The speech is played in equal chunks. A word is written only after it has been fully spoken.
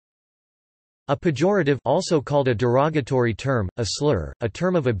A pejorative, also called a derogatory term, a slur, a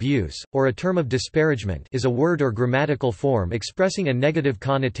term of abuse, or a term of disparagement, is a word or grammatical form expressing a negative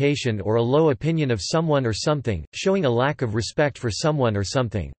connotation or a low opinion of someone or something, showing a lack of respect for someone or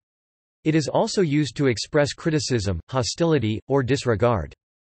something. It is also used to express criticism, hostility, or disregard.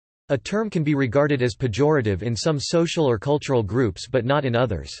 A term can be regarded as pejorative in some social or cultural groups but not in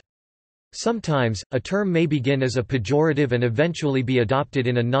others. Sometimes, a term may begin as a pejorative and eventually be adopted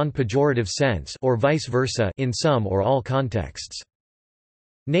in a non-pejorative sense or vice versa in some or all contexts.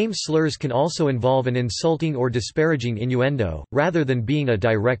 Name slurs can also involve an insulting or disparaging innuendo, rather than being a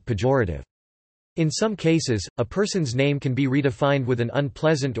direct pejorative. In some cases, a person's name can be redefined with an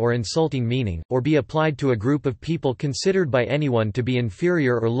unpleasant or insulting meaning, or be applied to a group of people considered by anyone to be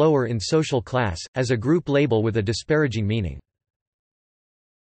inferior or lower in social class, as a group label with a disparaging meaning.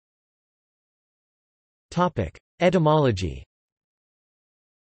 Etymology.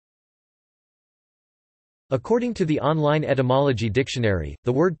 According to the online etymology dictionary,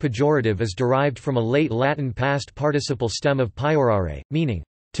 the word pejorative is derived from a late Latin past participle stem of pejorare, meaning,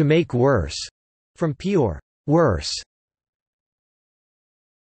 to make worse, from pejor, worse.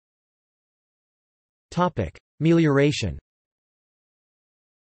 Melioration.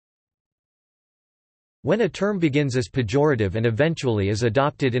 When a term begins as pejorative and eventually is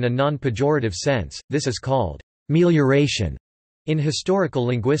adopted in a non-pejorative sense, this is called melioration in historical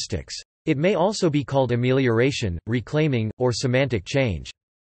linguistics. It may also be called amelioration, reclaiming, or semantic change.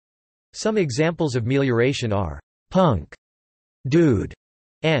 Some examples of melioration are punk, dude,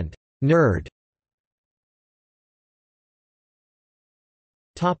 and nerd.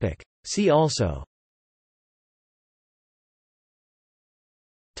 See also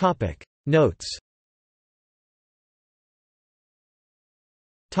Notes.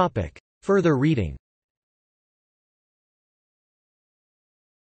 Further reading.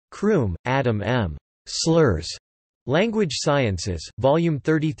 Kroom, Adam M. Slurs. Language Sciences, Volume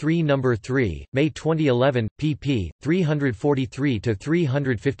 33 No. 3, May 2011, pp.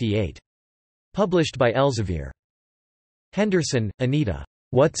 343–358. Published by Elsevier. Henderson, Anita.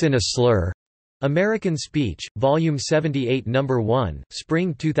 What's in a Slur? American Speech, Volume 78 No. 1,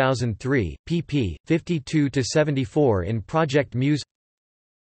 Spring 2003, pp. 52–74 in Project Muse.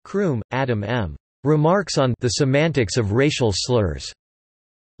 Kroom, Adam M. Remarks on the Semantics of Racial Slurs.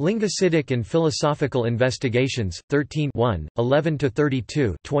 Linguistics and Philosophical Investigations, 13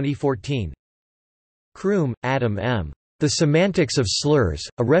 11–32 2014. Kroom, Adam M. The Semantics of Slurs,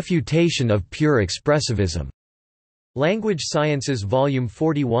 A Refutation of Pure Expressivism. Language Sciences Volume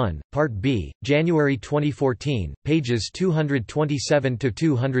 41, Part B, January 2014, pages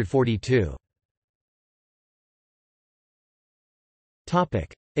 227–242.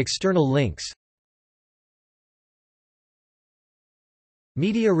 External links.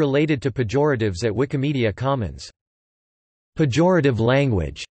 Media related to pejoratives at Wikimedia Commons. Pejorative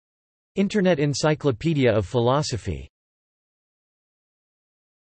language. Internet Encyclopedia of Philosophy.